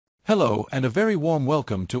Hello and a very warm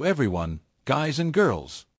welcome to everyone, guys and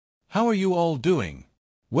girls. How are you all doing?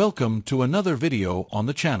 Welcome to another video on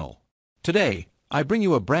the channel. Today, I bring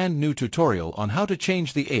you a brand new tutorial on how to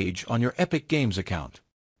change the age on your Epic Games account.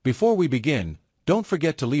 Before we begin, don't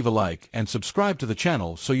forget to leave a like and subscribe to the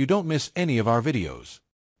channel so you don't miss any of our videos.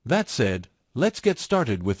 That said, let's get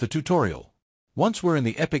started with the tutorial. Once we're in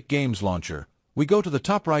the Epic Games launcher, we go to the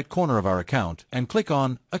top right corner of our account and click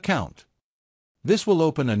on Account. This will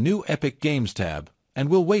open a new Epic Games tab, and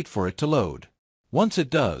we'll wait for it to load. Once it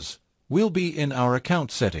does, we'll be in our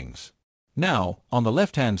account settings. Now, on the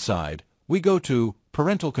left-hand side, we go to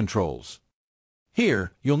Parental Controls.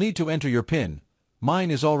 Here, you'll need to enter your PIN. Mine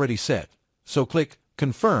is already set, so click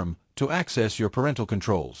Confirm to access your parental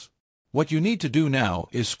controls. What you need to do now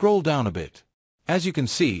is scroll down a bit. As you can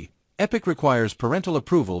see, Epic requires parental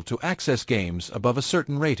approval to access games above a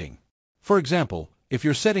certain rating. For example, if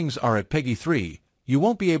your settings are at PEGI 3, you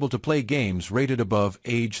won't be able to play games rated above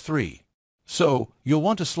age 3. So, you'll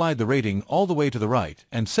want to slide the rating all the way to the right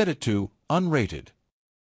and set it to Unrated.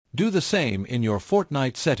 Do the same in your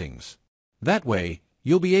Fortnite settings. That way,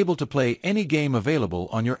 you'll be able to play any game available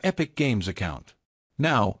on your Epic Games account.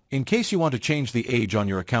 Now, in case you want to change the age on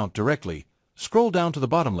your account directly, scroll down to the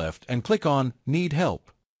bottom left and click on Need Help.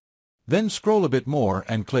 Then scroll a bit more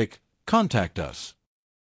and click Contact Us.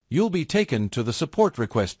 You'll be taken to the support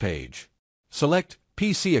request page. Select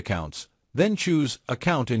PC accounts, then choose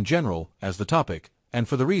Account in General as the topic, and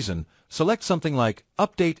for the reason, select something like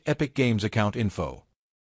Update Epic Games Account Info.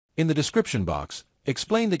 In the description box,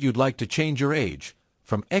 explain that you'd like to change your age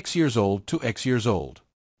from X years old to X years old.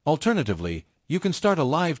 Alternatively, you can start a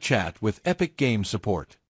live chat with Epic Games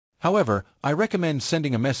support. However, I recommend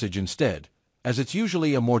sending a message instead, as it's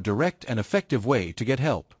usually a more direct and effective way to get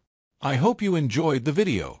help. I hope you enjoyed the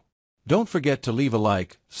video. Don't forget to leave a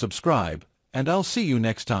like, subscribe, and I'll see you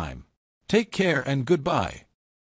next time. Take care and goodbye.